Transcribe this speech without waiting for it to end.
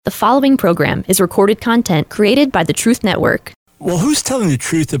The following program is recorded content created by the Truth Network. Well, who's telling the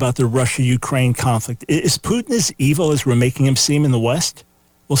truth about the Russia-Ukraine conflict? Is Putin as evil as we're making him seem in the West?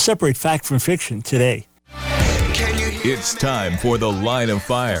 We'll separate fact from fiction today. It's time for The Line of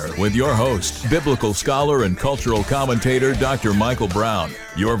Fire with your host, biblical scholar and cultural commentator, Dr. Michael Brown.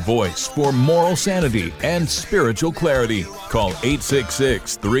 Your voice for moral sanity and spiritual clarity. Call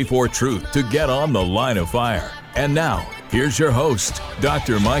 866-34-TRUTH to get on The Line of Fire. And now, here's your host,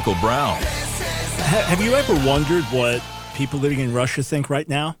 Dr. Michael Brown. Have you ever wondered what people living in Russia think right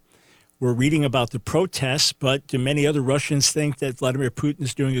now? We're reading about the protests, but do many other Russians think that Vladimir Putin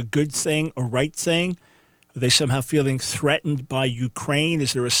is doing a good thing, a right thing? Are they somehow feeling threatened by Ukraine?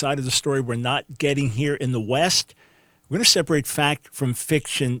 Is there a side of the story we're not getting here in the West? We're going to separate fact from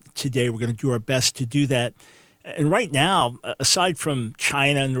fiction today. We're going to do our best to do that. And right now, aside from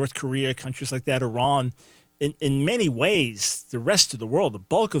China, North Korea, countries like that, Iran, in many ways, the rest of the world, the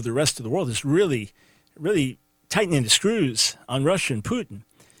bulk of the rest of the world is really tightening the screws on Russia and Putin.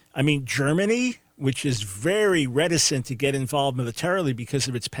 I mean, Germany, which is very reticent to get involved militarily because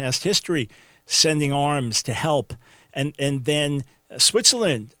of its past history, sending arms to help. And then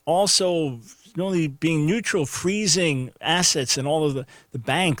Switzerland also not only being neutral, freezing assets in all of the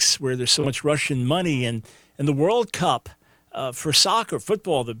banks where there's so much Russian money. And the World Cup for soccer,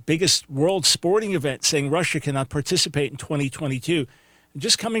 football, the biggest world sporting event, saying Russia cannot participate in 2022.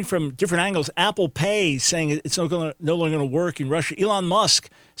 Just coming from different angles, Apple Pay saying it's no longer going to work in Russia. Elon Musk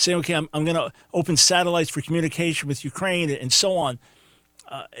saying, okay, I'm going to open satellites for communication with Ukraine and so on.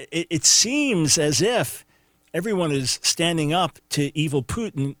 It seems as if everyone is standing up to evil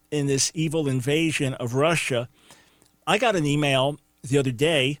Putin in this evil invasion of Russia. I got an email the other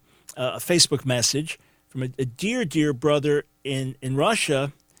day, a Facebook message from a dear brother in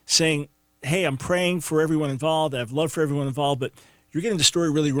Russia saying, hey, I'm praying for everyone involved. I have love for everyone involved, but you're getting the story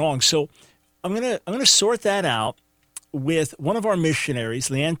really wrong. So I'm gonna sort that out with one of our missionaries,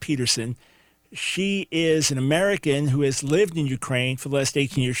 Leanne Peterson. She is an American who has lived in Ukraine for the last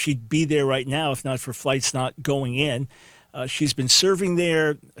 18 years. She'd be there right now if not for flights not going in. She's been serving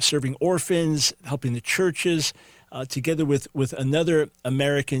there, serving orphans, helping the churches, together with another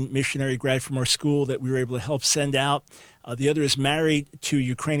American missionary grad from our school that we were able to help send out. The other is married to a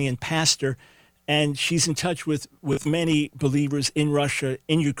Ukrainian pastor, and she's in touch with many believers in Russia,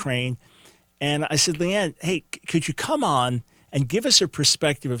 in Ukraine. And I said, Leanne, hey, could you come on and give us a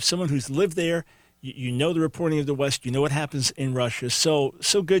perspective of someone who's lived there? You know the reporting of the West. You know what happens in Russia. So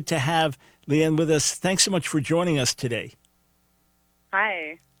good to have Leanne with us. Thanks so much for joining us today.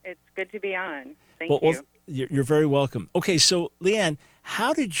 Hi. It's good to be on. Thank you. Well, you're very welcome. Okay, so Leanne,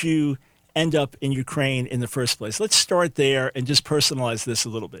 how did you end up in Ukraine in the first place? Let's start there and just personalize this a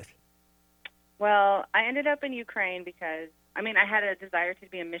little bit. Well, I ended up in Ukraine because, I had a desire to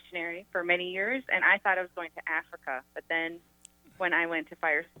be a missionary for many years, and I thought I was going to Africa. But then when I went to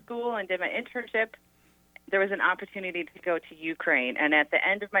fire school and did my internship, there was an opportunity to go to Ukraine. And at the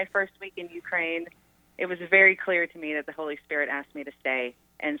end of my first week in Ukraine, it was very clear to me that the Holy Spirit asked me to stay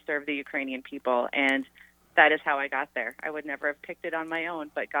and serve the Ukrainian people. And that is how I got there. I would never have picked it on my own,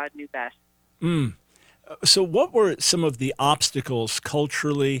 but God knew best. So what were some of the obstacles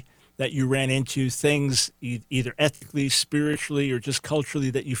culturally that you ran into, things either ethically, spiritually, or just culturally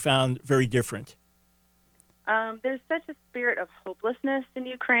that you found very different? There's such a spirit of hopelessness in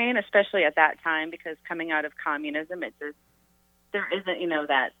Ukraine, especially at that time, because coming out of communism, there isn't,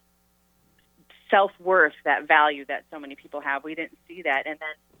 that self-worth, that value that so many people have. We didn't see that. And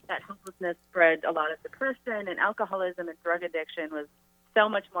then that hopelessness spread a lot of depression, and alcoholism and drug addiction was so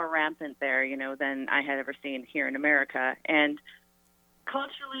much more rampant there, than I had ever seen here in America. And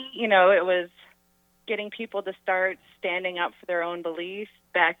culturally, it was getting people to start standing up for their own beliefs.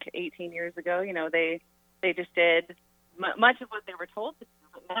 Back 18 years ago, they just did much of what they were told to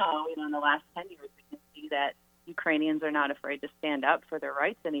do. But now, in the last 10 years, we can see that Ukrainians are not afraid to stand up for their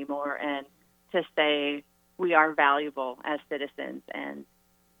rights anymore and to say we are valuable as citizens and,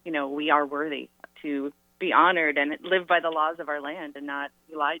 we are worthy to be honored and live by the laws of our land and not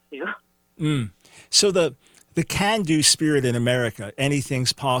be lied to. So the can-do spirit in America,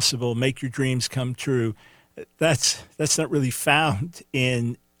 anything's possible, make your dreams come true, that's not really found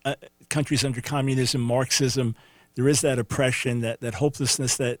in countries under communism, Marxism. There is that oppression, that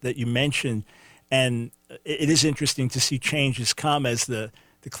hopelessness that you mentioned. And it is interesting to see changes come as the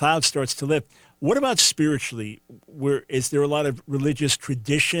cloud starts to lift. What about spiritually? Is there a lot of religious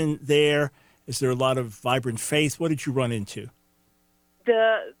tradition there? Is there a lot of vibrant faith? What did you run into?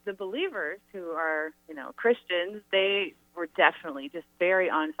 The believers who are, Christians, they were definitely just very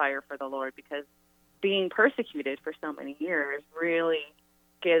on fire for the Lord because being persecuted for so many years really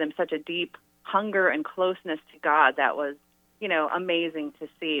gave them such a deep hunger and closeness to God that was, amazing to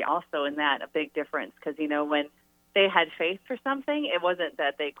see. Also in that, a big difference, because, when they had faith for something, it wasn't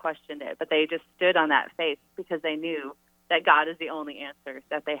that they questioned it, but they just stood on that faith because they knew that God is the only answer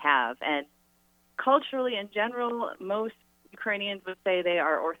that they have. And culturally, in general, most Ukrainians would say they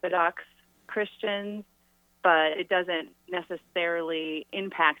are Orthodox Christians, but it doesn't necessarily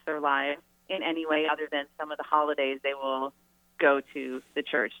impact their lives in any way other than some of the holidays they will go to the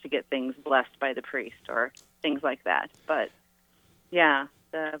church to get things blessed by the priest or things like that. But, yeah,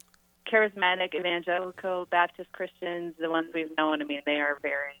 the charismatic, evangelical, Baptist Christians, the ones we've known, their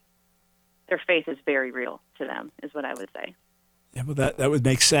faith is very real to them, is what I would say. Yeah, well, that would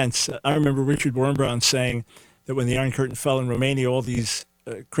make sense. I remember Richard Wurmbrand saying that when the Iron Curtain fell in Romania, all these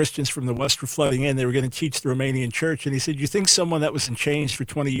Christians from the West were flooding in. They were going to teach the Romanian church. And he said, you think someone that was in chains for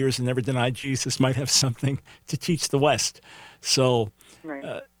 20 years and never denied Jesus might have something to teach the West? So,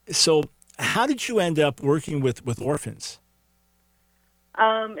 right. So how did you end up working with orphans?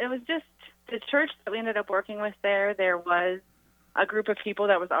 It was just the church that we ended up working with there. There was a group of people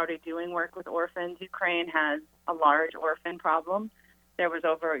that was already doing work with orphans. Ukraine has a large orphan problem. There was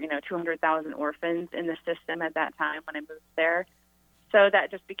over, 200,000 orphans in the system at that time when I moved there. So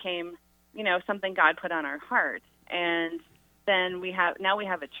that just became, something God put on our heart. And then we have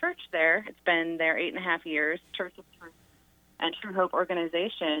a church there. It's been there 8.5 years, Church of Truth and True Hope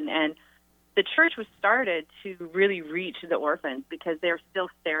organization. And the church was started to really reach the orphans because they're still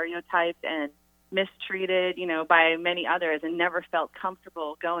stereotyped and mistreated, by many others and never felt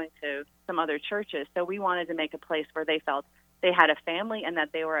comfortable going to some other churches. So we wanted to make a place where they felt they had a family and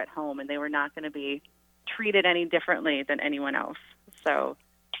that they were at home and they were not going to be treated any differently than anyone else. So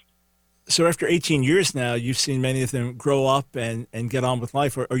after 18 years now, you've seen many of them grow up and get on with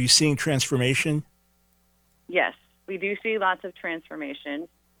life. Are you seeing transformation? Yes, we do see lots of transformation.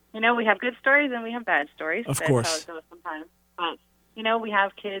 We have good stories and we have bad stories. Of course. That's how it goes sometimes. But, we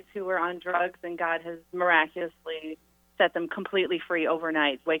have kids who were on drugs and God has miraculously set them completely free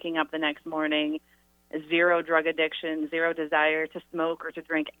overnight, waking up the next morning, zero drug addiction, zero desire to smoke or to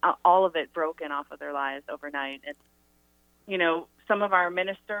drink, all of it broken off of their lives overnight. And, some of our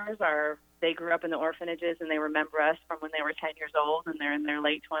ministers they grew up in the orphanages and they remember us from when they were 10 years old and they're in their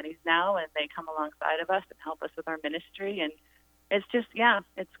late 20s now and they come alongside of us and help us with our ministry. And it's just,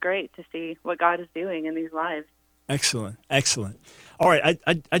 it's great to see what God is doing in these lives. Excellent. All right,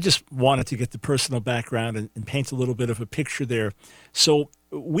 I just wanted to get the personal background and paint a little bit of a picture there. So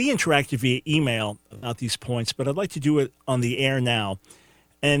we interacted via email about these points, but I'd like to do it on the air now.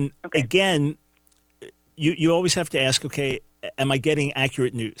 And again, you always have to ask, okay, am I getting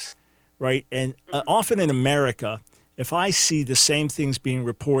accurate news, right? And often in America, if I see the same things being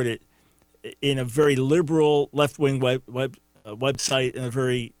reported in a very liberal left-wing website and a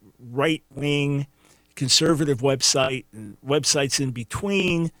very right-wing conservative website and websites in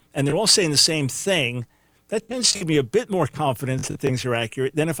between, and they're all saying the same thing, that tends to give me a bit more confidence that things are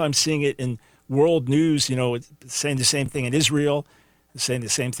accurate than if I'm seeing it in world news, it's saying the same thing in Israel, saying the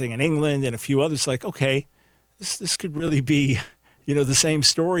same thing in England and a few others. Like, okay, this could really be, the same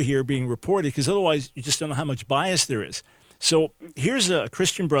story here being reported, because otherwise you just don't know how much bias there is. So here's a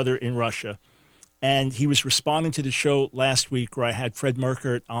Christian brother in Russia, and he was responding to the show last week where I had Fred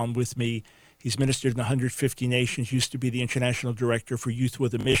Merkert on with me. He's ministered in 150 nations, used to be the international director for Youth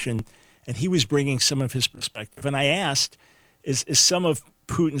with a Mission, and he was bringing some of his perspective. And I asked, is some of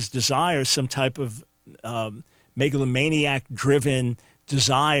Putin's desire some type of megalomaniac-driven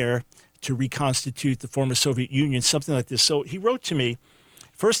desire to reconstitute the former Soviet Union, something like this? So he wrote to me,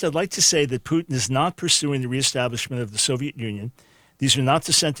 first, I'd like to say that Putin is not pursuing the reestablishment of the Soviet Union. These are not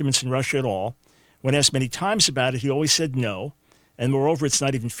the sentiments in Russia at all. When asked many times about it, he always said no. And moreover, it's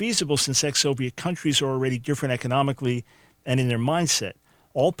not even feasible since ex-Soviet countries are already different economically and in their mindset.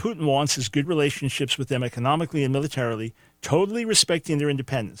 All Putin wants is good relationships with them economically and militarily, totally respecting their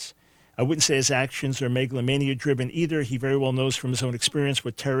independence. I wouldn't say his actions are megalomania-driven either. He very well knows from his own experience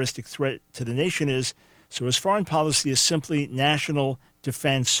what terroristic threat to the nation is. So his foreign policy is simply national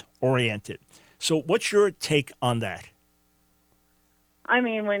defense-oriented. So what's your take on that?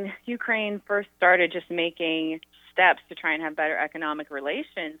 When Ukraine first started just making steps to try and have better economic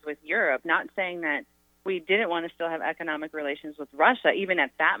relations with Europe, not saying that we didn't want to still have economic relations with Russia, even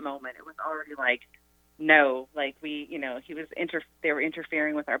at that moment, it was already no, they were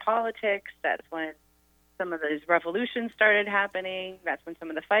interfering with our politics. That's when some of those revolutions started happening. That's when some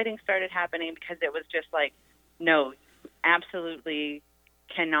of the fighting started happening, because it was just no, absolutely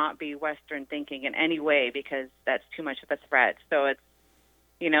cannot be Western thinking in any way, because that's too much of a threat. So it's,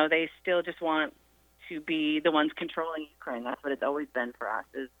 they still just want to be the ones controlling Ukraine. That's what it's always been for us,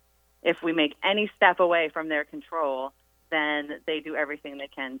 is if we make any step away from their control, then they do everything they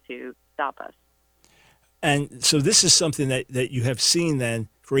can to stop us. And so this is something that you have seen then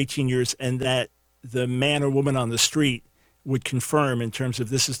for 18 years, and that the man or woman on the street would confirm in terms of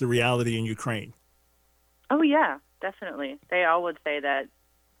this is the reality in Ukraine. Oh, yeah, definitely. They all would say that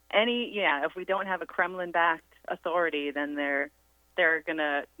if we don't have a Kremlin-backed authority, then they're going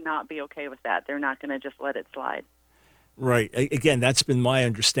to not be okay with that. They're not going to just let it slide. Right. Again, that's been my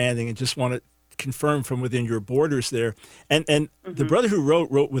understanding, and just want to confirm from within your borders there. And the brother who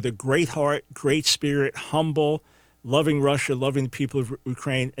wrote with a great heart, great spirit, humble, loving Russia, loving the people of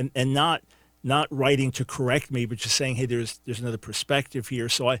Ukraine, and not writing to correct me, but just saying, hey, there's another perspective here.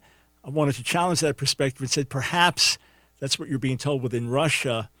 So I wanted to challenge that perspective and said, perhaps that's what you're being told within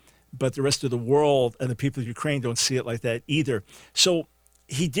Russia, but the rest of the world and the people of Ukraine don't see it like that either. So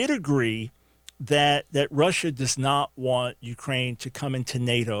he did agree that Russia does not want Ukraine to come into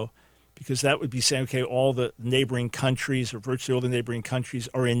NATO, because that would be saying, okay, all the neighboring countries, or virtually all the neighboring countries,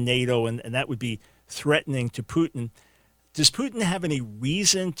 are in NATO, and that would be threatening to Putin. Does Putin have any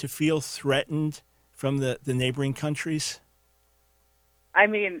reason to feel threatened from the neighboring countries? I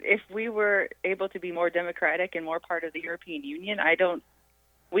mean, if we were able to be more democratic and more part of the European Union,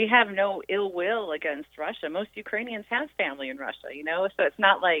 we have no ill will against Russia. Most Ukrainians have family in Russia, so it's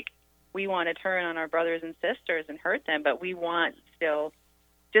not like we want to turn on our brothers and sisters and hurt them, but we want still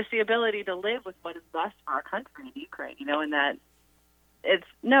just the ability to live with what is best for our country in Ukraine, and that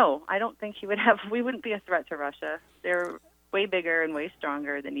I don't think we wouldn't be a threat to Russia. They're way bigger and way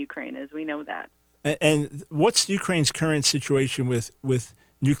stronger than Ukraine is. We know that. And what's Ukraine's current situation with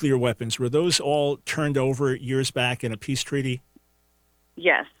nuclear weapons? Were those all turned over years back in a peace treaty?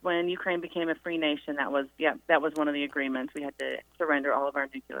 Yes. When Ukraine became a free nation, that was one of the agreements. We had to surrender all of our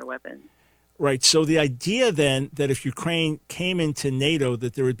nuclear weapons. Right. So the idea then that if Ukraine came into NATO,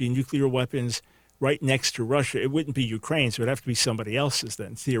 that there would be nuclear weapons right next to Russia, it wouldn't be Ukraine's. It would have to be somebody else's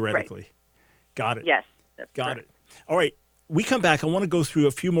then, theoretically. Right. Got it. Yes. Got it. All right. We come back. I want to go through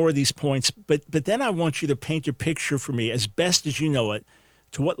a few more of these points, but then I want you to paint a picture for me, as best as you know it,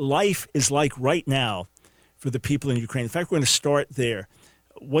 to what life is like right now for the people in Ukraine. In fact, we're going to start there.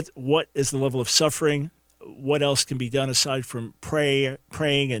 What is the level of suffering? What else can be done aside from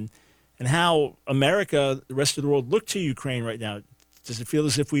praying, and how America, the rest of the world, look to Ukraine right now? Does it feel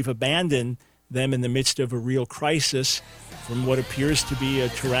as if we've abandoned them in the midst of a real crisis from what appears to be a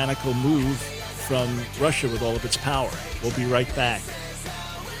tyrannical move from Russia with all of its power? We'll be right back.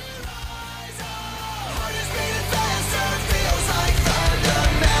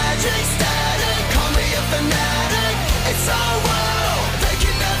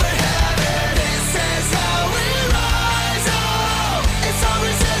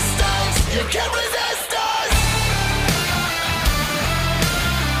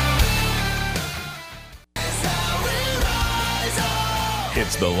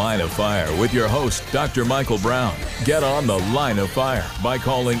 It's The Line of Fire with your host, Dr. Michael Brown. Get on The Line of Fire by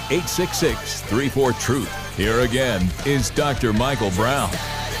calling 866-34-TRUTH. Here again is Dr. Michael Brown.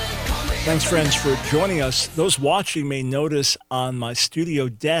 Thanks, friends, for joining us. Those watching may notice on my studio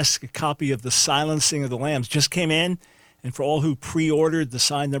desk a copy of The Silencing of the Lambs just came in. And for all who pre-ordered the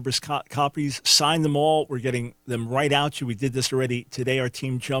signed numbers copies, sign them all. We're getting them right out to you. We did this already today. Our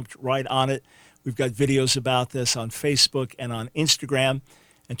team jumped right on it. We've got videos about this on Facebook and on Instagram.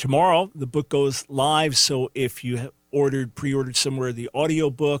 And tomorrow, the book goes live. So if you have pre-ordered somewhere the audio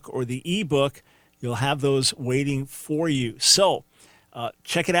book or the ebook, you'll have those waiting for you. So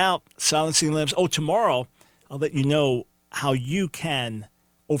check it out, Silencing the Lambs. Oh, tomorrow, I'll let you know how you can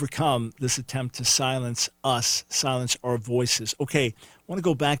overcome this attempt to silence us, silence our voices. Okay, I want to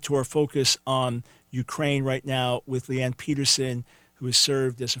go back to our focus on Ukraine right now with Leanne Peterson, who has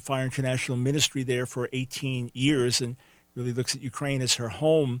served as a Fire International ministry there for 18 years and really looks at Ukraine as her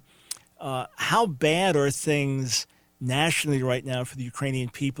home. How bad are things nationally right now for the Ukrainian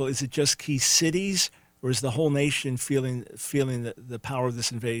people? Is it just key cities, or is the whole nation feeling the power of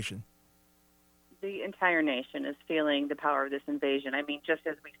this invasion? The entire nation is feeling the power of this invasion. I mean, just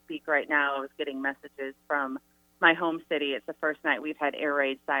as we speak right now, I was getting messages from my home city. It's the first night we've had air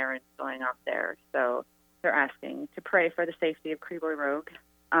raid sirens going off there. So they're asking to pray for the safety of Kryvyi Rog.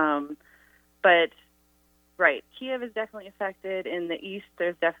 But, right, Kiev is definitely affected. In the east,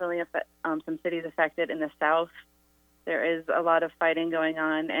 there's definitely some cities affected. In the south, there is a lot of fighting going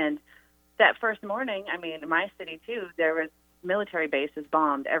on. And that first morning, I mean, my city, too, there was military bases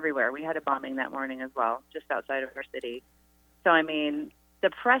bombed everywhere. We had a bombing that morning as well, just outside of our city. So, I mean, the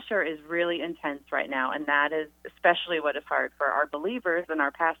pressure is really intense right now, and that is especially what is hard for our believers and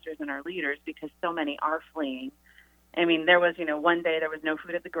our pastors and our leaders, because so many are fleeing. I mean, there was, one day there was no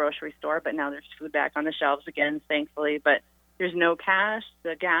food at the grocery store, but now there's food back on the shelves again, thankfully. But there's no cash.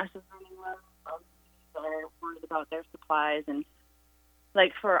 The gas is running low. People are worried about their supplies. And,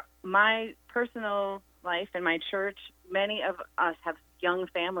 like, for my personal life and my church, many of us have young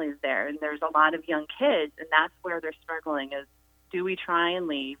families there, and there's a lot of young kids, and that's where they're struggling is, do we try and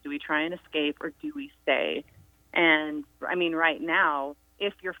leave? Do we try and escape, or do we stay? And, I mean, right now,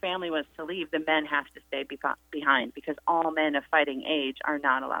 if your family was to leave, the men have to stay behind, because all men of fighting age are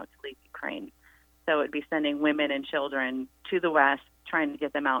not allowed to leave Ukraine. So it would be sending women and children to the West, trying to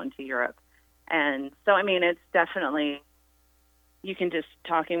get them out into Europe. And so, I mean, it's definitely, you can just,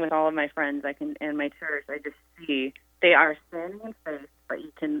 talking with all of my friends and my church, I just see they are standing in faith, but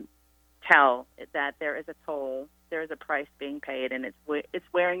you can tell that there is a toll, there is a price being paid, and it's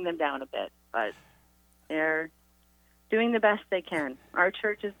wearing them down a bit, but they're doing the best they can. Our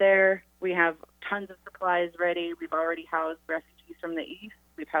church is there. We have tons of supplies ready. We've already housed refugees from the east.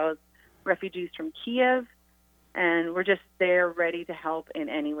 We've housed refugees from Kiev, and we're just there ready to help in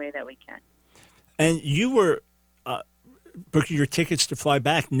any way that we can. And you were booking your tickets to fly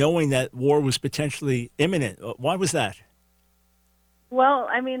back knowing that war was potentially imminent. Why was that? Well,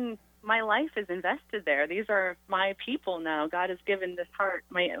 I mean, my life is invested there. These are my people now. God has given this heart,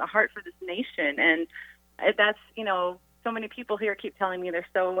 a heart for this nation, and that's, so many people here keep telling me they're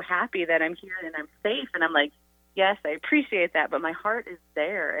so happy that I'm here and I'm safe. And I'm like, yes, I appreciate that, but my heart is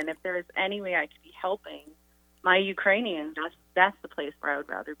there. And if there is any way I could be helping my Ukrainians, that's the place where I would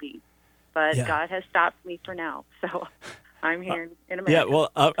rather be. But yeah. God has stopped me for now. So I'm here in America. Yeah, well,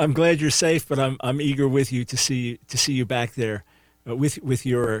 I'm glad you're safe, but I'm eager with you to see you back there with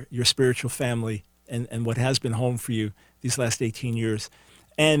your spiritual family and what has been home for you these last 18 years.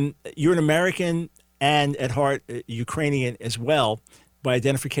 And you're an American and at heart Ukrainian as well, by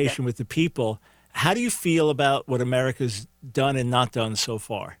identification with the people. How do you feel about what America's done and not done so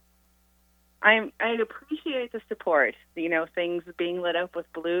far? I appreciate the support, things being lit up with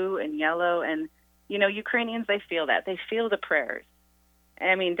blue and yellow, and, Ukrainians, they feel that. They feel the prayers.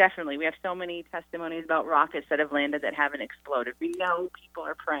 I mean, definitely. We have so many testimonies about rockets that have landed that haven't exploded. We know people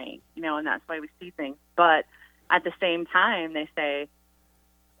are praying, and that's why we see things. But at the same time, they say,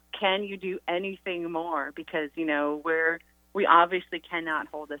 can you do anything more? Because, we obviously cannot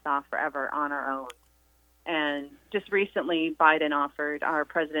hold this off forever on our own. And just recently, Biden offered our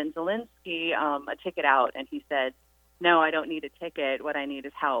President Zelensky a ticket out, and he said, no, I don't need a ticket. What I need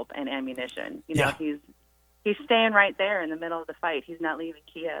is help and ammunition. He's staying right there in the middle of the fight. He's not leaving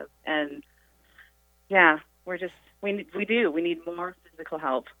Kiev. And, yeah, we need more physical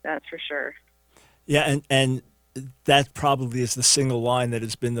help, that's for sure. Yeah, and that probably is the single line that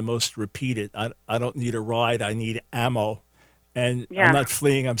has been the most repeated. I don't need a ride, I need ammo. And yeah. I'm not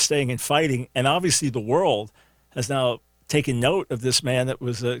fleeing, I'm staying and fighting. And obviously the world has now taken note of this man that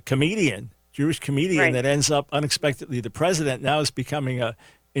was a comedian, Jewish comedian, right, that ends up unexpectedly the president, now is becoming an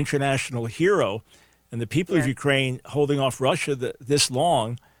international hero. And the people of Ukraine holding off Russia this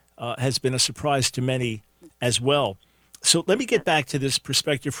long has been a surprise to many as well. So let me get back to this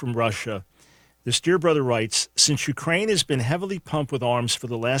perspective from Russia. This dear brother writes, since Ukraine has been heavily pumped with arms for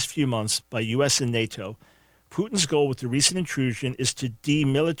the last few months by U.S. and NATO, Putin's goal with the recent intrusion is to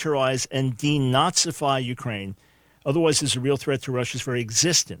demilitarize and denazify Ukraine. Otherwise, there's a real threat to Russia's very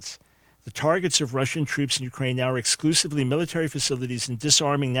existence. The targets of Russian troops in Ukraine now are exclusively military facilities and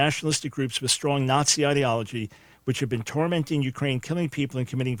disarming nationalistic groups with strong Nazi ideology, which have been tormenting Ukraine, killing people, and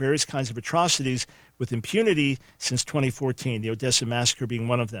committing various kinds of atrocities with impunity since 2014, the Odessa massacre being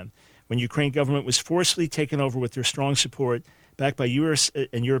one of them, when Ukraine government was forcibly taken over with their strong support, backed by U.S.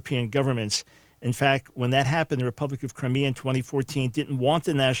 and European governments. In fact, when that happened, the Republic of Crimea in 2014 didn't want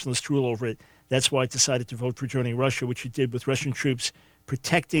the nationalists to rule over it. That's why it decided to vote for joining Russia, which it did with Russian troops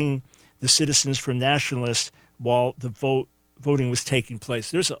protecting the citizens from nationalists while the voting was taking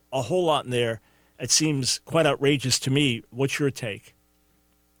place. There's a whole lot in there. It seems quite outrageous to me. What's your take?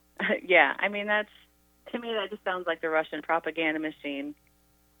 Yeah, I mean, to me, that just sounds like the Russian propaganda machine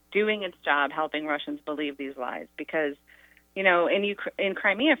doing its job, helping Russians believe these lies. Because, in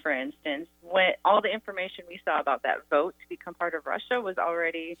Crimea, for instance, when all the information we saw about that vote to become part of Russia was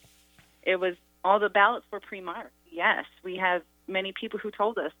already, all the ballots were pre-marked. Yes, we have many people who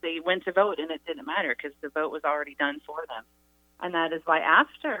told us they went to vote and it didn't matter because the vote was already done for them. And that is why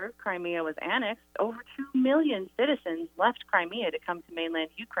after Crimea was annexed, over 2 million citizens left Crimea to come to mainland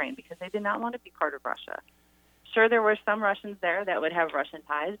Ukraine because they did not want to be part of Russia. Sure, there were some Russians there that would have Russian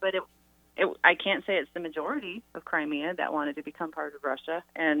ties, but I can't say it's the majority of Crimea that wanted to become part of Russia.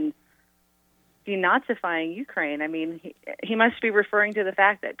 And denazifying Ukraine, I mean, he must be referring to the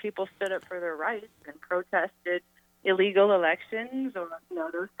fact that people stood up for their rights and protested illegal elections or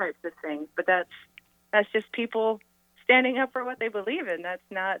those types of things. But that's just people standing up for what they believe in. That's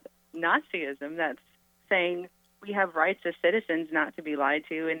not Nazism. That's saying we have rights as citizens not to be lied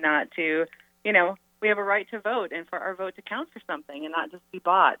to and not to, we have a right to vote and for our vote to count for something and not just be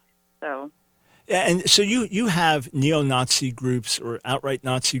bought. So. Yeah, and so you have neo-Nazi groups or outright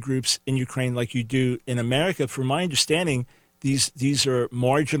Nazi groups in Ukraine like you do in America. From my understanding, these are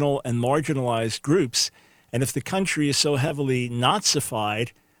marginal and marginalized groups. And if the country is so heavily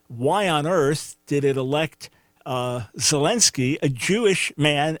Nazified, why on earth did it elect Zelensky, a Jewish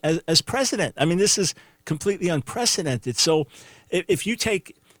man, as president? I mean, this is completely unprecedented. So if you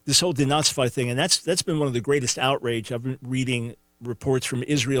take this whole denazify thing, and that's been one of the greatest outrage. I've been reading reports from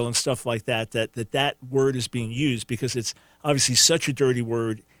Israel and stuff like that word is being used because it's obviously such a dirty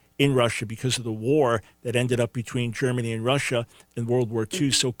word in Russia because of the war that ended up between Germany and Russia in World War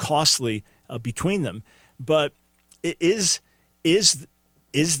II, so costly between them. But is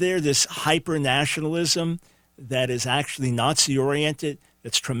there this hyper-nationalism that is actually Nazi-oriented,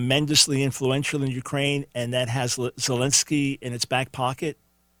 that's tremendously influential in Ukraine, and that has Zelensky in its back pocket?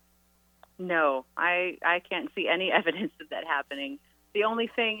 No, I can't see any evidence of that happening. The only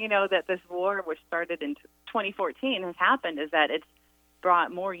thing, that this war, which started in 2014, has happened is that it's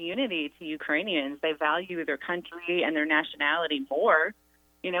brought more unity to Ukrainians. They value their country and their nationality more,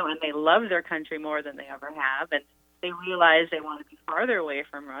 and they love their country more than they ever have. And they realize they want to be farther away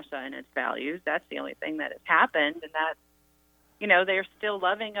from Russia and its values. That's the only thing that has happened. And that, they're still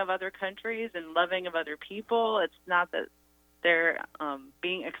loving of other countries and loving of other people. It's not that they're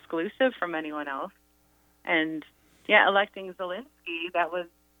being exclusive from anyone else. And, electing Zelensky, that was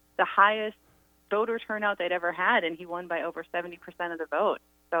the highest voter turnout they'd ever had, and he won by over 70% of the vote.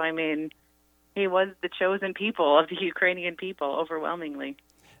 So, I mean, he was the chosen people of the Ukrainian people overwhelmingly.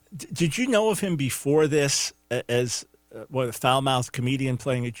 Did you know of him before this as a foul-mouthed comedian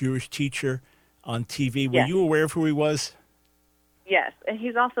playing a Jewish teacher on TV? Were you aware of who he was? Yes, and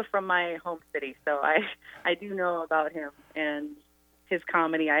he's also from my home city, so I do know about him and his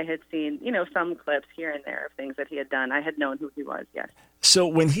comedy. I had seen, some clips here and there of things that he had done. I had known who he was, yes. So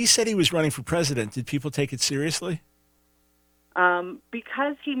when he said he was running for president, did people take it seriously?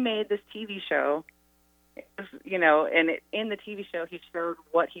 Because he made this TV show, and in the TV show he showed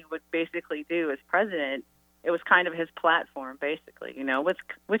what he would basically do as president. It was kind of his platform, basically,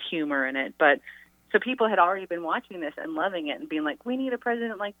 with humor in it, but so people had already been watching this and loving it and being like, we need a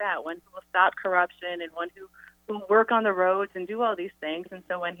president like that, one who will stop corruption and one who will work on the roads and do all these things. And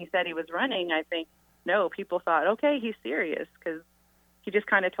so when he said he was running, I think, people thought, okay, he's serious because he just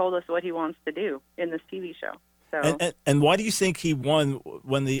kind of told us what he wants to do in this TV show. So, and why do you think he won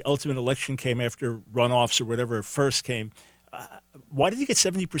when the ultimate election came after runoffs or whatever first came? Why did he get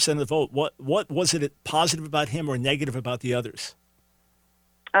 70% of the vote? What was it positive about him or negative about the others?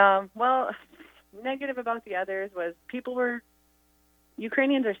 Well, negative about the others was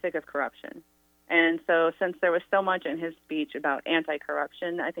Ukrainians are sick of corruption. And so since there was so much in his speech about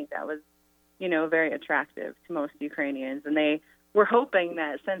anti-corruption, I think that was, very attractive to most Ukrainians. And they were hoping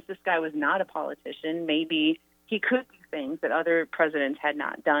that since this guy was not a politician, maybe he could do things that other presidents had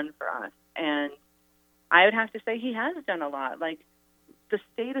not done for us. And I would have to say he has done a lot. Like the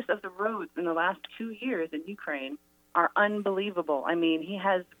status of the roads in the last 2 years in Ukraine are unbelievable. I mean, he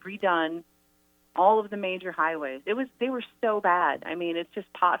has redone all of the major highways. They were so bad. I mean, it's just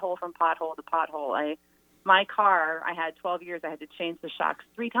pothole from pothole to pothole. My car, I had 12 years, I had to change the shocks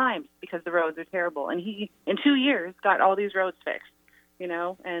 3 times because the roads are terrible. And he, in 2 years, got all these roads fixed,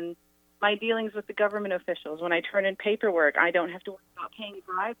 and my dealings with the government officials, when I turn in paperwork, I don't have to worry about paying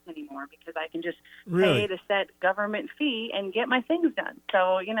bribes anymore because I can just pay the set government fee and get my things done.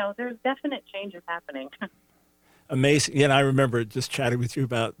 So, there's definite changes happening. Amazing. Yeah, and I remember just chatting with you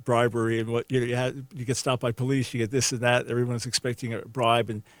about bribery and what, you get stopped by police, you get this and that. Everyone's expecting a bribe.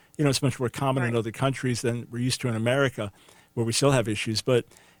 And, it's much more common in other countries than we're used to in America, where we still have issues. But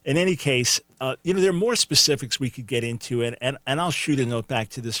in any case, there are more specifics we could get into. And I'll shoot a note back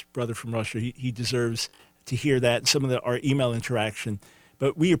to this brother from Russia. He deserves to hear that and some of our email interaction.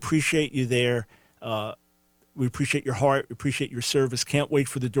 But we appreciate you there. We appreciate your heart. We appreciate your service. Can't wait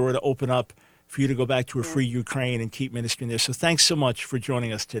for the door to open up for you to go back to a free Ukraine and keep ministering there. So thanks so much for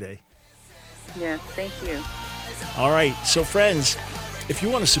joining us today. Yes, thank you. All right. So, friends, if you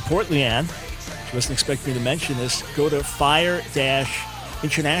want to support Leanne, she wasn't expecting me to mention this, go to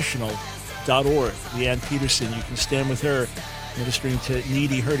fire-international.org. Leanne Peterson, you can stand with her ministering to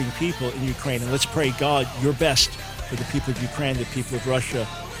needy, hurting people in Ukraine. And let's pray, God, your best for the people of Ukraine, the people of Russia,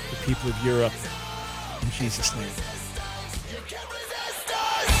 the people of Europe. In Jesus' name.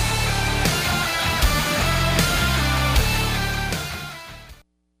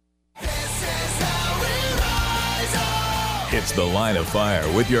 It's The Line of Fire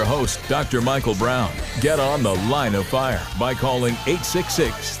with your host, Dr. Michael Brown. Get on The Line of Fire by calling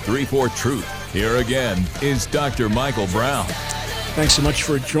 866-34-TRUTH. Here again is Dr. Michael Brown. Thanks so much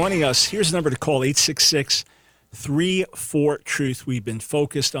for joining us. Here's a number to call, 866-34-TRUTH. We've been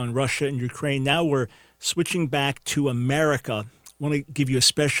focused on Russia and Ukraine. Now we're switching back to America. I want to give you a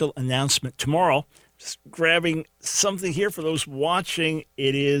special announcement. Tomorrow, just grabbing something here for those watching,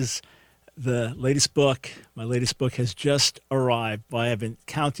 it is the latest book. My latest book has just arrived. I have been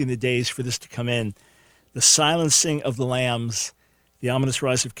counting the days for this to come in. The Silencing of the Lambs, The Ominous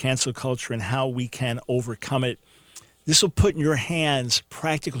Rise of Cancel Culture and How We Can Overcome It. This will put in your hands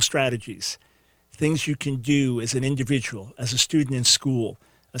practical strategies, things you can do as an individual, as a student in school,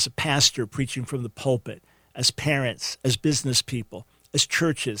 as a pastor preaching from the pulpit, as parents, as business people, as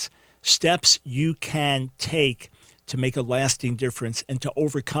churches, steps you can take to make a lasting difference and to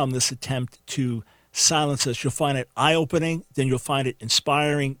overcome this attempt to silence us. You'll find it eye-opening, then you'll find it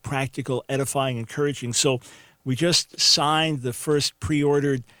inspiring, practical, edifying, encouraging. So we just signed the first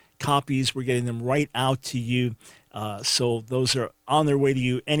pre-ordered copies. We're getting them right out to you. So those are on their way to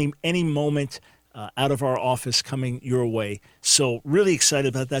you any moment out of our office coming your way. So really excited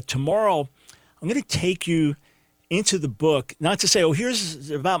about that. Tomorrow, I'm going to take you into the book, not to say, oh,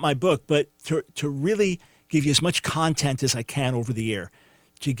 here's about my book, but to really give you as much content as I can over the air,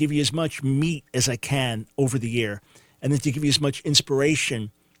 to give you as much meat as I can over the air, and then to give you as much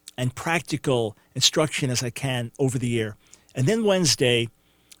inspiration and practical instruction as I can over the air. And then Wednesday,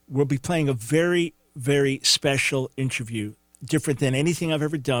 we'll be playing a very, very special interview, different than anything I've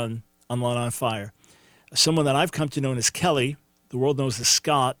ever done on Line on Fire. Someone that I've come to know as Kelly, the world knows as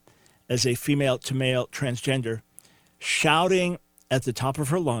Scott, as a female-to-male transgender, shouting at the top of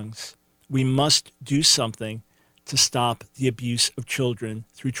her lungs, we must do something to stop the abuse of children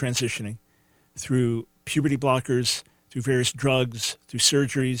through transitioning, through puberty blockers, through various drugs, through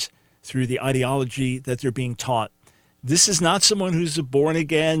surgeries, through the ideology that they're being taught. This is not someone who's a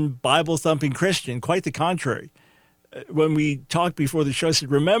born-again, Bible-thumping Christian. Quite the contrary. When we talked before the show, I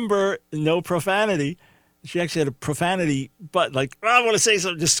said, remember, no profanity. She actually had a profanity, but like, oh, I want to say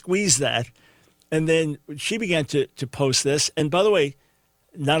something, just squeeze that. And then she began to post this. And by the way,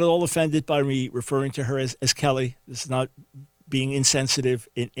 not at all offended by me referring to her as Kelly. This is not being insensitive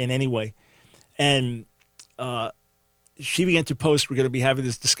in any way. And she began to post, we're going to be having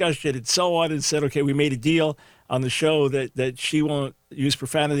this discussion and so on, and said, okay, we made a deal on the show that she won't use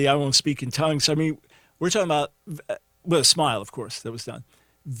profanity, I won't speak in tongues. I mean, we're talking about, with a smile, of course, that was done.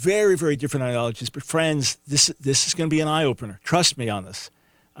 Very, very different ideologies. But friends, this is going to be an eye-opener. Trust me on this.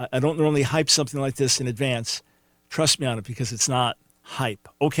 I don't normally hype something like this in advance. Trust me on it because it's not hype.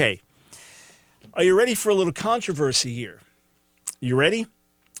 Okay. Are you ready for a little controversy here? You ready?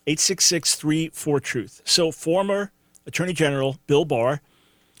 866-34-TRUTH. So former Attorney General Bill Barr,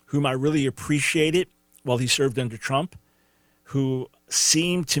 whom I really appreciated while he served under Trump, who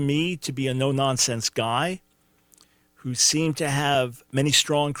seemed to me to be a no-nonsense guy, who seemed to have many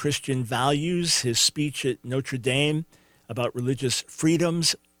strong Christian values. His speech at Notre Dame about religious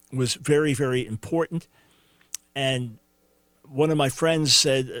freedoms was very, very important. And one of my friends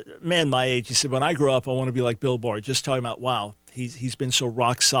said, man, my age, he said, when I grow up, I want to be like Bill Barr. Just talking about, wow, he's been so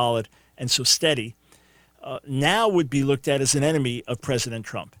rock solid and so steady. Now would be looked at as an enemy of President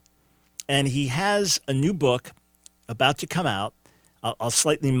Trump. And he has a new book about to come out. I'll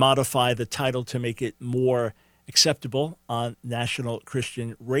slightly modify the title to make it more acceptable on National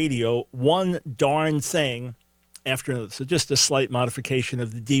Christian Radio. One Darn Thing After Another. So just a slight modification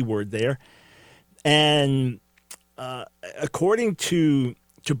of the D word there. And according to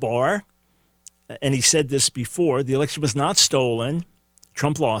Barr, and he said this before, the election was not stolen.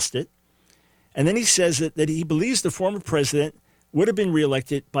 Trump lost it. And then he says that he believes the former president would have been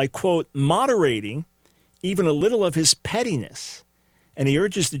reelected by, quote, moderating even a little of his pettiness. And he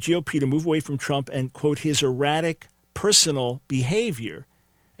urges the GOP to move away from Trump and, quote, his erratic personal behavior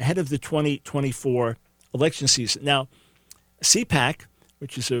ahead of the 2024 election season. Now, CPAC,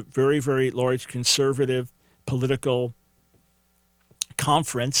 which is a very, very large conservative political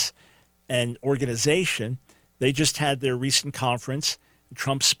conference and organization, they just had their recent conference.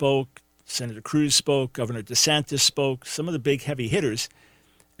 Trump spoke, Senator Cruz spoke, Governor DeSantis spoke, some of the big heavy hitters.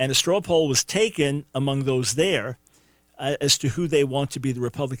 And a straw poll was taken among those there as to who they want to be the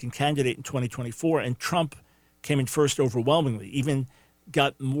Republican candidate in 2024. And Trump came in first overwhelmingly, even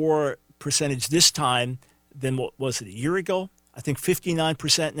got more percentage this time than what was it, a year ago? I think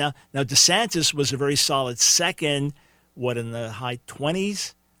 59% now. Now, DeSantis was a very solid second, in the high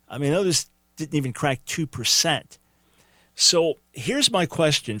 20s? I mean, others didn't even crack 2%. So here's my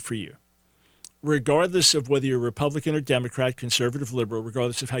question for you. Regardless of whether you're Republican or Democrat, conservative, liberal,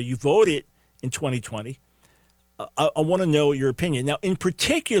 regardless of how you voted in 2020, I want to know your opinion. Now, in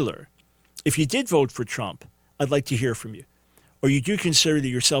particular, if you did vote for Trump, I'd like to hear from you. Or you do consider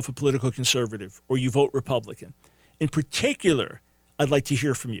yourself a political conservative, or you vote Republican. In particular, I'd like to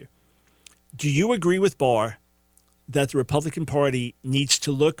hear from you. Do you agree with Barr that the Republican Party needs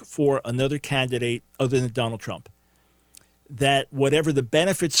to look for another candidate other than Donald Trump? That whatever the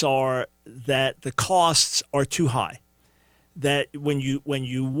benefits are, that the costs are too high? That when you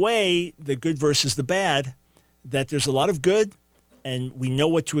weigh the good versus the bad, that there's a lot of good, and we know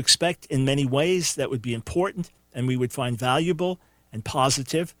what to expect in many ways that would be important and we would find valuable and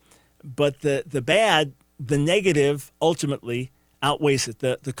positive. But the bad, the negative, ultimately outweighs it,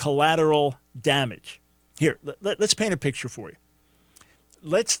 the collateral damage. Here, let's paint a picture for you.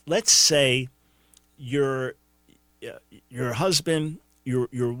 Let's say your husband,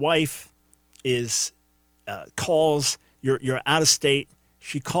 your wife is calls. You're out of state.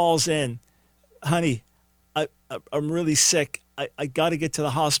 She calls in, honey, I'm really sick. I got to get to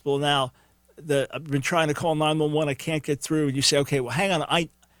the hospital now. I've been trying to call 911. I can't get through. And you say, okay, well, hang on. I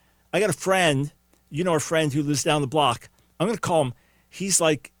got a friend, a friend who lives down the block. I'm going to call him. He's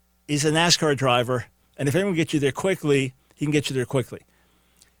a NASCAR driver. And if anyone can get you there quickly, he can get you there quickly.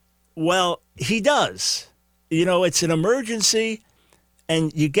 Well, he does. It's an emergency.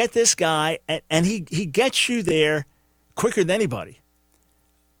 And you get this guy, and he gets you there quicker than anybody.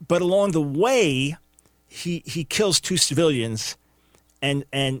 But along the way, he kills 2 civilians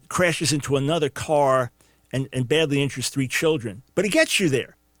and crashes into another car and badly injures 3 children. But he gets you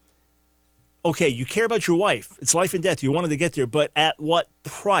there. Okay, you care about your wife. It's life and death. You wanted to get there, but at what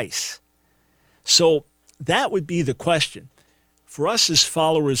price? So that would be the question. For us as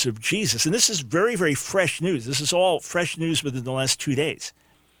followers of Jesus, and this is very, very fresh news. This is all fresh news within the last 2 days.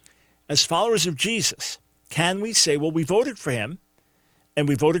 As followers of Jesus, can we say, well, we voted for him, and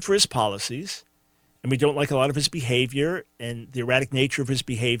we voted for his policies, and we don't like a lot of his behavior and the erratic nature of his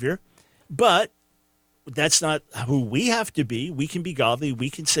behavior, but that's not who we have to be. We can be godly. We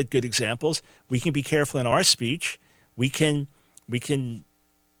can set good examples. We can be careful in our speech. We can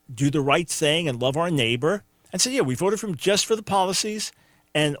do the right thing and love our neighbor. And say, yeah, we voted for him just for the policies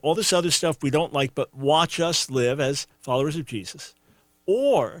and all this other stuff we don't like, but watch us live as followers of Jesus.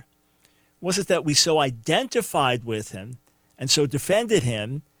 Or was it that we so identified with him and so defended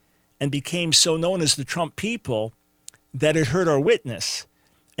him and became so known as the Trump people that it hurt our witness?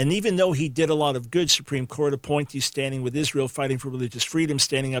 And even though he did a lot of good, Supreme Court appointees standing with Israel, fighting for religious freedom,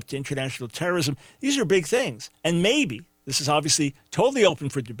 standing up to international terrorism, these are big things. And maybe, this is obviously totally open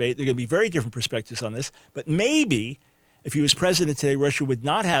for debate, there are going to be very different perspectives on this, but maybe if he was president today, Russia would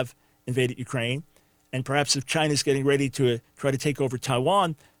not have invaded Ukraine. And perhaps if China's getting ready to try to take over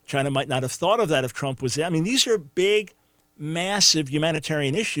Taiwan, China might not have thought of that if Trump was there. I mean, these are big, massive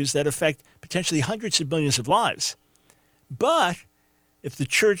humanitarian issues that affect potentially hundreds of millions of lives. But if the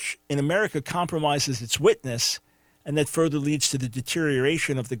church in America compromises its witness, and that further leads to the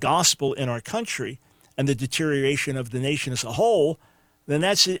deterioration of the gospel in our country and the deterioration of the nation as a whole, then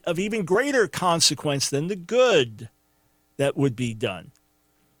that's of even greater consequence than the good that would be done.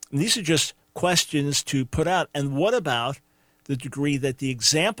 And these are just questions to put out. And what about the degree that the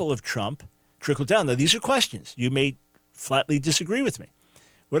example of Trump trickled down? Now, these are questions. You may flatly disagree with me.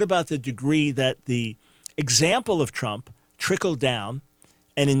 What about the degree that the example of Trump trickled down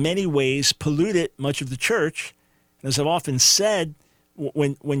and in many ways polluted much of the church? And as I've often said,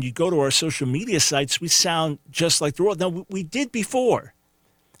 when you go to our social media sites, we sound just like the world. Now, we did before.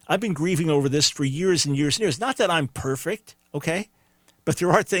 I've been grieving over this for years and years and years. Not that I'm perfect, okay? But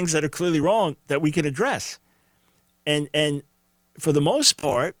there are things that are clearly wrong that we can address. And for the most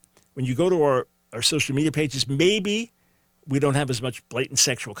part, when you go to our social media pages, maybe we don't have as much blatant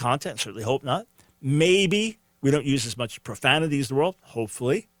sexual content. Certainly hope not. Maybe we don't use as much profanity as the world.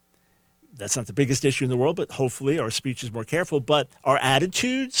 Hopefully. That's not the biggest issue in the world, but hopefully our speech is more careful. But our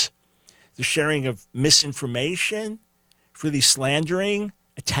attitudes, the sharing of misinformation, freely slandering,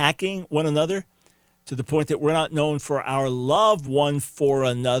 attacking one another, to the point that we're not known for our love one for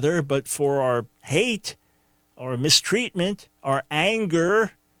another, but for our hate, our mistreatment, our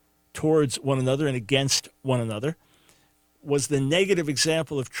anger towards one another and against one another. Was the negative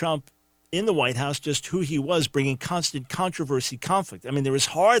example of Trump in the White House just who he was, bringing constant controversy, conflict? I mean, there was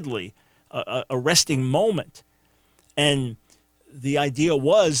hardly a resting moment And the idea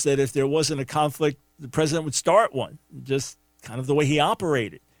was that if there wasn't a conflict, the president would start one, just kind of the way he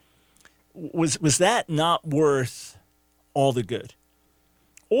operated. Was that not worth all the good?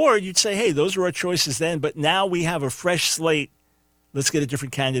 Or you'd say, hey, those were our choices then, but now we have a fresh slate. Let's get a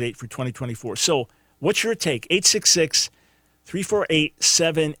different candidate for 2024. So what's your take?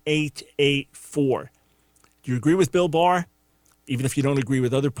 866-348-7884. Do you agree with Bill Barr? Even if you don't agree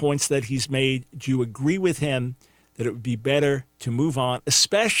with other points that he's made, do you agree with him that it would be better to move on,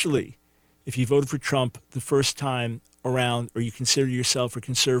 especially if you voted for Trump the first time around, or you consider yourself a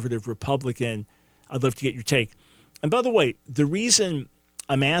conservative Republican? I'd love to get your take. And by the way, the reason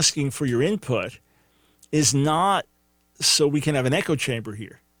I'm asking for your input is not so we can have an echo chamber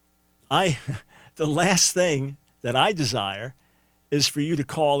here. The last thing that I desire is for you to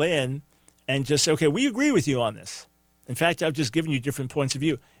call in and just say, okay, we agree with you on this. In fact, I've just given you different points of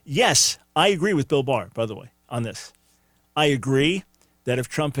view. Yes, I agree with Bill Barr, by the way, on this. I agree that if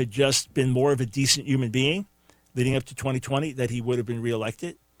Trump had just been more of a decent human being leading up to 2020, that he would have been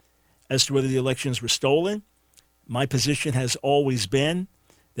reelected. As to whether the elections were stolen, my position has always been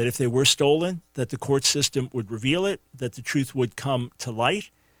that if they were stolen, that the court system would reveal it, that the truth would come to light.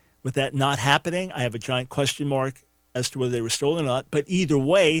 With that not happening, I have a giant question mark as to whether they were stolen or not. But either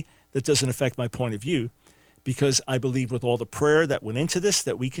way, that doesn't affect my point of view, because I believe with all the prayer that went into this,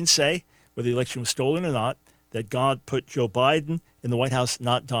 that we can say, whether the election was stolen or not, that God put Joe Biden in the White House,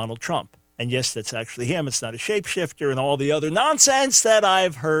 not Donald Trump. And yes, that's actually him. It's not a shapeshifter and all the other nonsense that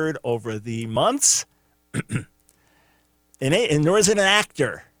I've heard over the months. And nor is it an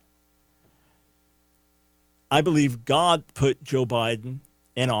actor. I believe God put Joe Biden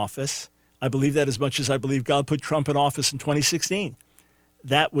in office. I believe that as much as I believe God put Trump in office in 2016.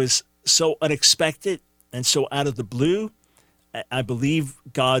 That was so unexpected and so out of the blue. I believe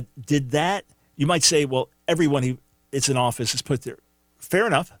God did that. You might say, well, everyone it's in office is put there. Fair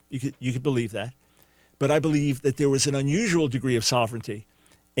enough. You could believe that. But I believe that there was an unusual degree of sovereignty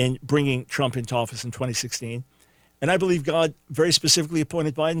in bringing Trump into office in 2016. And I believe God very specifically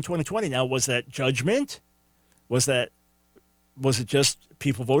appointed Biden in 2020. Now, was that judgment? Was it just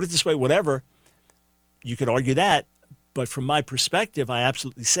people voted this way? Whatever. You could argue that. But from my perspective, I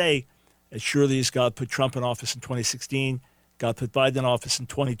absolutely say, as surely as God put Trump in office in 2016, God put Biden in office in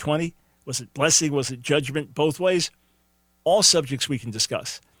 2020. Was it blessing? Was it judgment? Both ways. All subjects we can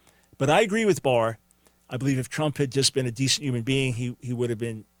discuss. But I agree with Barr. I believe if Trump had just been a decent human being, he would have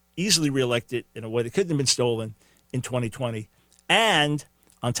been easily reelected in a way that couldn't have been stolen in 2020. And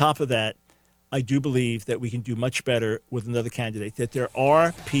on top of that, I do believe that we can do much better with another candidate, that there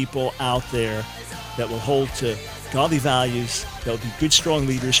are people out there that will hold to godly values, that will be good, strong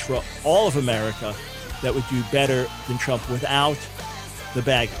leaders for all of America, that would do better than Trump without the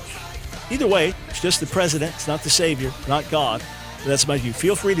baggage. Either way, it's just the president. It's not the savior, not God. But that's my view.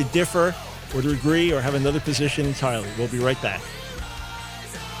 Feel free to differ or to agree or have another position entirely. We'll be right back.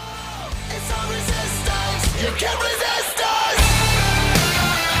 You can't resist us!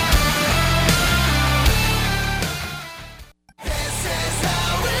 This is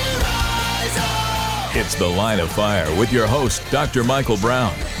how we rise up! It's The Line of Fire with your host, Dr. Michael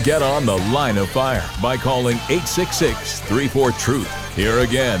Brown. Get on The Line of Fire by calling 866-34-TRUTH. Here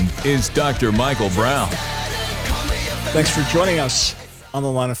again is Dr. Michael Brown. Thanks for joining us on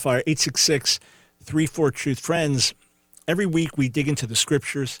The Line of Fire, 866-34-TRUTH. Friends, every week we dig into the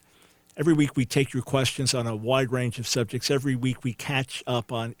scriptures. Every week we take your questions on a wide range of subjects. Every week we catch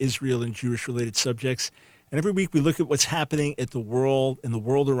up on Israel and Jewish-related subjects. And every week we look at what's happening in the world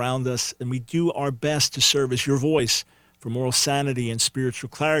around us, and we do our best to serve as your voice for moral sanity and spiritual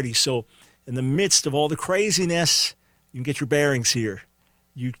clarity. So in the midst of all the craziness, you can get your bearings here.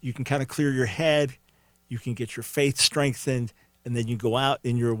 You can kind of clear your head. You can get your faith strengthened, and then you go out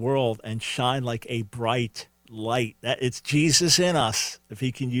in your world and shine like a bright light. That it's Jesus in us. If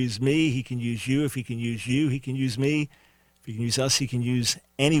he can use me, he can use you. If he can use you, he can use me. If he can use us, he can use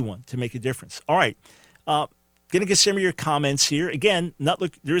anyone to make a difference. All right. Going to get some of your comments here. Again,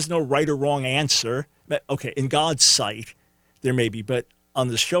 there is no right or wrong answer. Okay, in God's sight, there may be, but on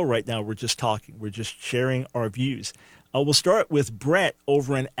the show right now, we're just talking. We're just sharing our views. We'll start with Brett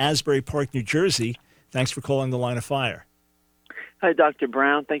over in Asbury Park, New Jersey. Thanks for calling The Line of Fire. Hi, Dr.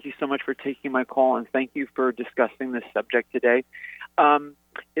 Brown. Thank you so much for taking my call, and thank you for discussing this subject today.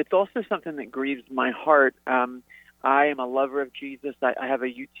 It's also something that grieves my heart. I am a lover of Jesus. I have a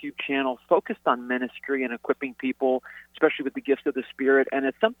YouTube channel focused on ministry and equipping people, especially with the gifts of the Spirit, and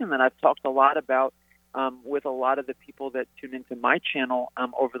it's something that I've talked a lot about with a lot of the people that tune into my channel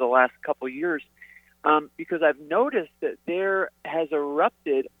over the last couple of years, because I've noticed that there has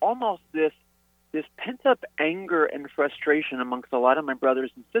erupted almost this this pent-up anger and frustration amongst a lot of my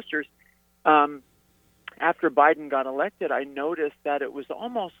brothers and sisters. After Biden got elected, I noticed that it was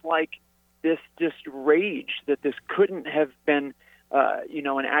almost like this just rage that this couldn't have been,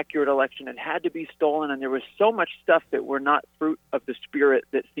 an accurate election. It had to be stolen, and there was so much stuff that were not fruit of the Spirit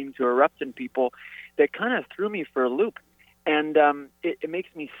that seemed to erupt in people that kind of threw me for a loop. And it makes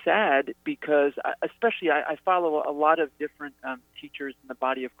me sad because, I follow a lot of different teachers in the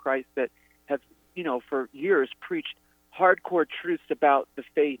body of Christ that have, for years preached hardcore truths about the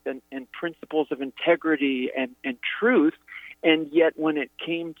faith and principles of integrity and truth. And yet when it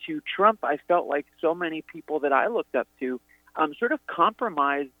came to Trump, I felt like so many people that I looked up to sort of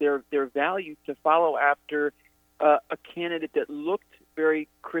compromised their value to follow after a candidate that looked very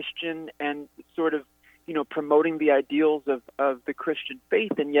Christian and sort of, promoting the ideals of the Christian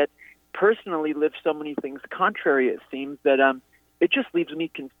faith, and yet personally lived so many things contrary, it seems, that it just leaves me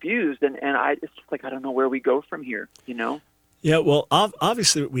confused, and it's just like I don't know where we go from here, Yeah, well,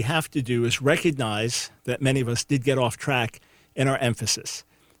 obviously what we have to do is recognize that many of us did get off track in our emphasis.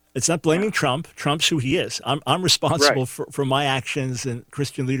 It's not blaming Trump. Trump's who he is. I'm responsible for my actions, and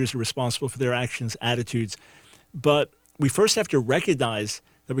Christian leaders are responsible for their actions, attitudes. But we first have to recognize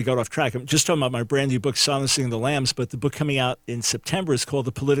that we got off track. I'm just talking about my brand new book, Silencing the Lambs, but the book coming out in September is called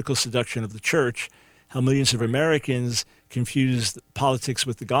The Political Seduction of the Church, How Millions of Americans Confused Politics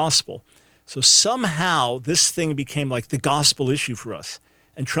with the Gospel. So somehow this thing became like the gospel issue for us.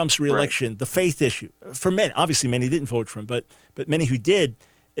 And Trump's reelection, the faith issue. For many, obviously many didn't vote for him, but many who did,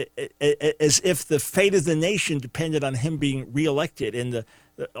 as if the fate of the nation depended on him being reelected, and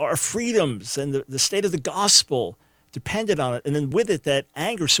our freedoms and the state of the gospel depended on it. And then with it, that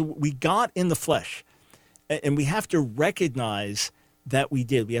anger. So we got in the flesh. And we have to recognize that we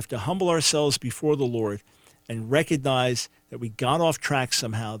did. We have to humble ourselves before the Lord and recognize that we got off track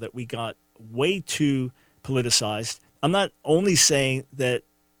somehow, that we got way too politicized. I'm not only saying that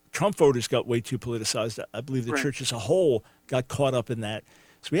Trump voters got way too politicized. I believe the church as a whole got caught up in that.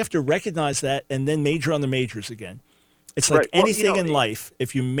 So we have to recognize that and then major on the majors again. It's like anything in life.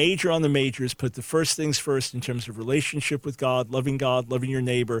 If you major on the majors, put the first things first in terms of relationship with God, loving your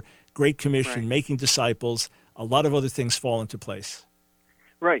neighbor, Great Commission, making disciples, a lot of other things fall into place.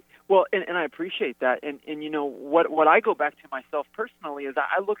 Right. Well, and I appreciate that. And what I go back to myself personally is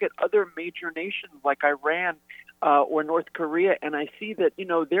I look at other major nations like Iran or North Korea, and I see that,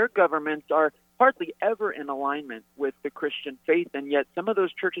 their governments are hardly ever in alignment with the Christian faith, and yet some of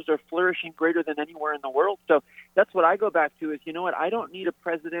those churches are flourishing greater than anywhere in the world. So that's what I go back to is, I don't need a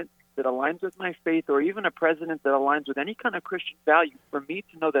president that aligns with my faith or even a president that aligns with any kind of Christian value for me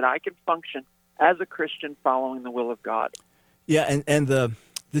to know that I can function as a Christian following the will of God. Yeah, and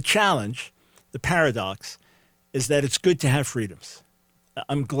the challenge, the paradox, is that it's good to have freedoms.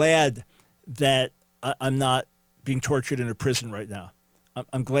 I'm glad that I'm not being tortured in a prison right now.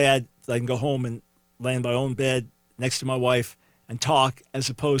 I'm glad that I can go home and lay in my own bed next to my wife and talk, as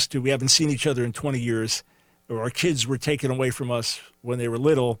opposed to we haven't seen each other in 20 years, or our kids were taken away from us when they were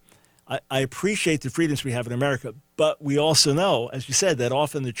little. I appreciate the freedoms we have in America, but we also know, as you said, that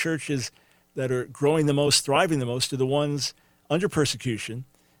often the churches that are growing the most, thriving the most, are the ones under persecution,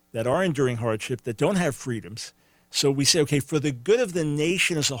 that are enduring hardship, that don't have freedoms. So we say, okay, for the good of the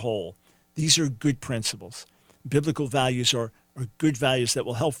nation as a whole, these are good principles. Biblical values are good values that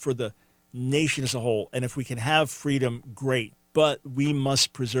will help for the nation as a whole. And if we can have freedom, great. But we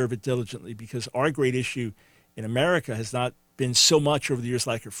must preserve it diligently, because our great issue in America has not been so much over the years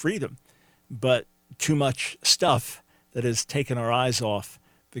lack of freedom, but too much stuff that has taken our eyes off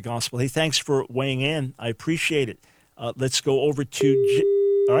the gospel. Hey, thanks for weighing in. I appreciate it. Let's go over to,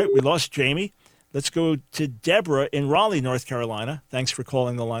 all right, we lost Jamie. Let's go to Deborah in Raleigh, North Carolina. Thanks for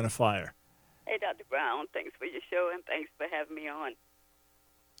calling the Line of Fire. Hey, Dr. Brown, thanks for your show, and thanks for having me on.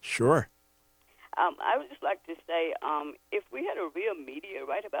 Sure. I would just like to say, if we had a real media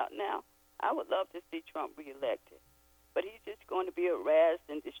right about now, I would love to see Trump reelected. But he's just going to be harassed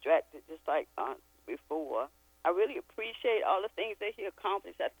and distracted just like before. I really appreciate all the things that he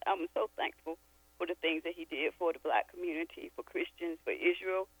accomplished. I'm so thankful for the things that he did for the black community, for Christians, for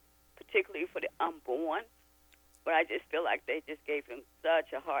Israel, particularly for the unborn. But I just feel like they just gave him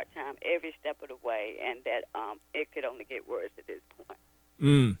such a hard time every step of the way, and that it could only get worse at this point.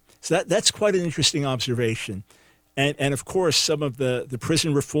 So that's quite an interesting observation. And of course, some of the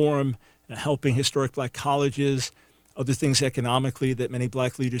prison reform, helping historic black colleges, other things economically that many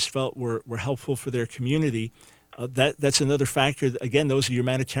black leaders felt were helpful for their community. That's another factor. Again, those are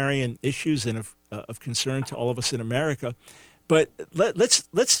humanitarian issues and of concern to all of us in America. But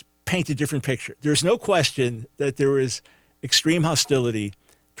let's paint a different picture. There's no question that there is extreme hostility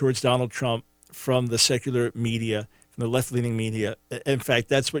towards Donald Trump from the secular media, from the left-leaning media. In fact,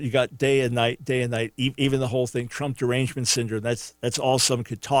 that's what you got day and night, even the whole thing, Trump derangement syndrome, that's all someone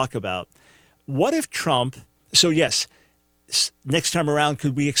could talk about. What if Trump, so yes, next time around,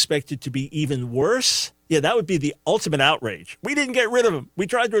 could we expect it to be even worse? Yeah, that would be the ultimate outrage. We didn't get rid of him. We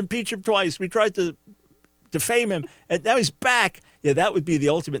tried to impeach him twice. We tried to defame him, and now he's back. Yeah, that would be the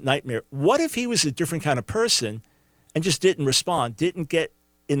ultimate nightmare. What if he was a different kind of person and just didn't respond, didn't get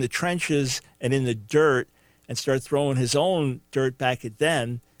in the trenches and in the dirt and start throwing his own dirt back at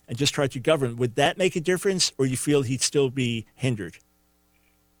them and just try to govern? Would that make a difference, or you feel he'd still be hindered?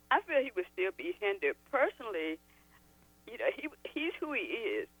 I feel he would still be hindered. Personally, you know, he's who he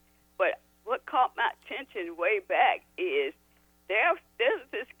is. But what caught my attention way back is there's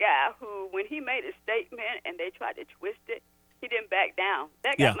this guy who, when he made a statement and they tried to twist it, he didn't back down.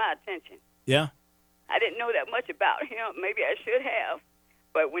 That got my attention. Yeah. I didn't know that much about him. Maybe I should have.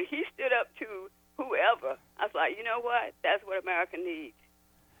 But when he stood up to whoever, I was like, you know what? That's what America needs.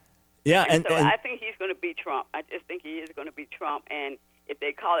 Yeah, and I think he's going to be Trump. I just think he is going to be Trump. And if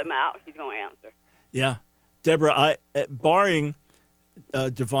they call him out, he's going to answer. Yeah. Deborah, barring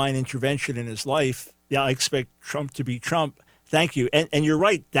divine intervention in his life, I expect Trump to be Trump. Thank you. And you're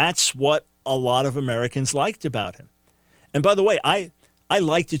right. That's what a lot of Americans liked about him. And by the way, I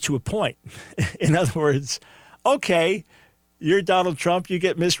liked it to a point. In other words, okay, you're Donald Trump, you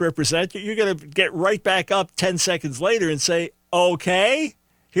get misrepresented, you're going to get right back up 10 seconds later and say, okay,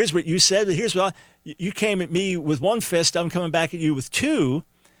 here's what you said, here's what you came at me with one fist, I'm coming back at you with two,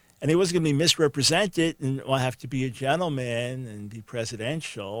 and he wasn't going to be misrepresented, and I have to be a gentleman and be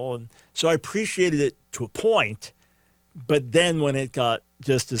presidential. And so I appreciated it to a point, but then when it got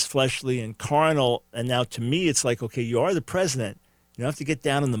just as fleshly and carnal, and now to me it's like, okay, you are the president. You don't have to get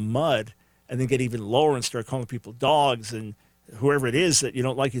down in the mud and then get even lower and start calling people dogs, and whoever it is that you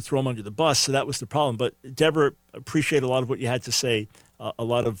don't like, you throw them under the bus. So that was the problem. But Deborah, appreciate a lot of what you had to say, a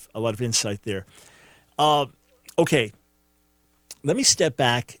lot of insight there. Okay, let me step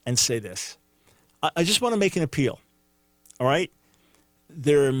back and say this. I just want to make an appeal, all right?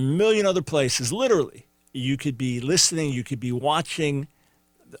 There are a million other places, literally. You could be listening, you could be watching,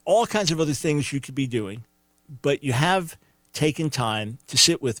 all kinds of other things you could be doing, but you have taken time to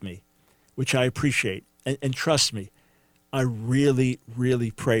sit with me, which I appreciate. And trust me, I really,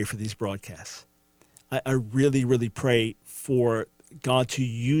 really pray for these broadcasts. I really, really pray for God to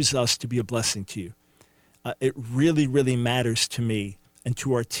use us to be a blessing to you. It really, really matters to me and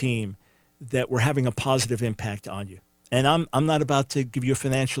to our team that we're having a positive impact on you. And I'm not about to give you a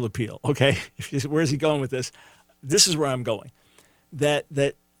financial appeal, okay? Where's he going with this? This is where I'm going. That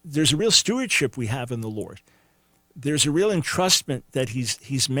there's a real stewardship we have in the Lord. There's a real entrustment that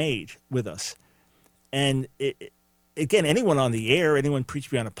he's made with us. And again, anyone on the air, anyone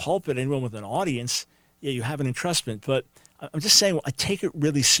preaching behind a pulpit, anyone with an audience, yeah, you have an entrustment. But I'm just saying, I take it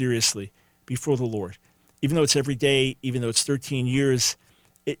really seriously before the Lord. Even though it's every day, even though it's 13 years,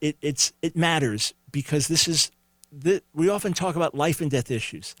 it matters, because we often talk about life and death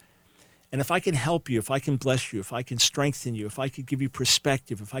issues. And if I can help you, if I can bless you, if I can strengthen you, if I can give you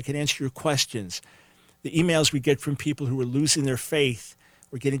perspective, if I can answer your questions, the emails we get from people who are losing their faith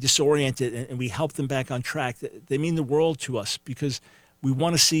or getting disoriented, and we help them back on track, they mean the world to us, because we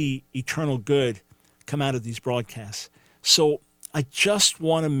want to see eternal good come out of these broadcasts. So I just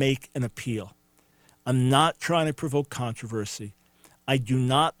want to make an appeal. I'm not trying to provoke controversy. I do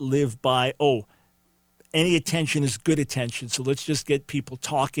not live by, any attention is good attention, so let's just get people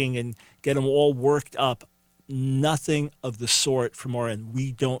talking and get them all worked up. Nothing of the sort from our end.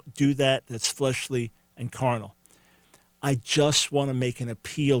 We don't do that. That's fleshly and carnal. I just want to make an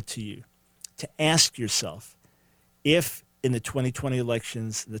appeal to you to ask yourself if in the 2020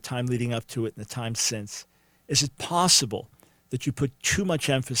 elections, the time leading up to it and the time since, is it possible that you put too much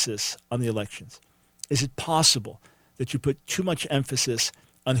emphasis on the elections? Is it possible that you put too much emphasis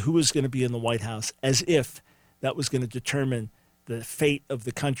on who is going to be in the White House, as if that was going to determine the fate of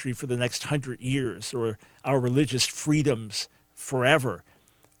the country for the next 100 years, or our religious freedoms forever,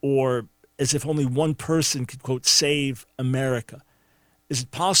 or as if only one person could, quote, save America? Is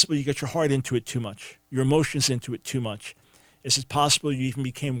it possible you got your heart into it too much, your emotions into it too much? Is it possible you even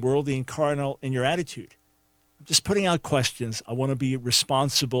became worldly and carnal in your attitude? I'm just putting out questions. I want to be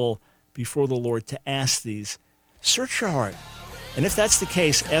responsible before the Lord to ask these. Search your heart. And if that's the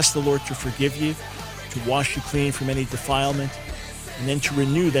case, ask the Lord to forgive you, to wash you clean from any defilement, and then to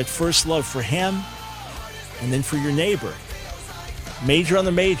renew that first love for him and then for your neighbor. Major on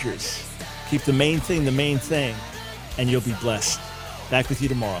the majors. Keep the main thing, and you'll be blessed. Back with you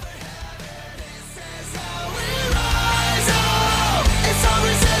tomorrow. It's our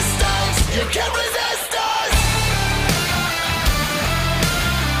resistance. You can't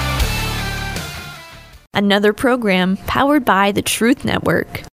Another program powered by the Truth Network.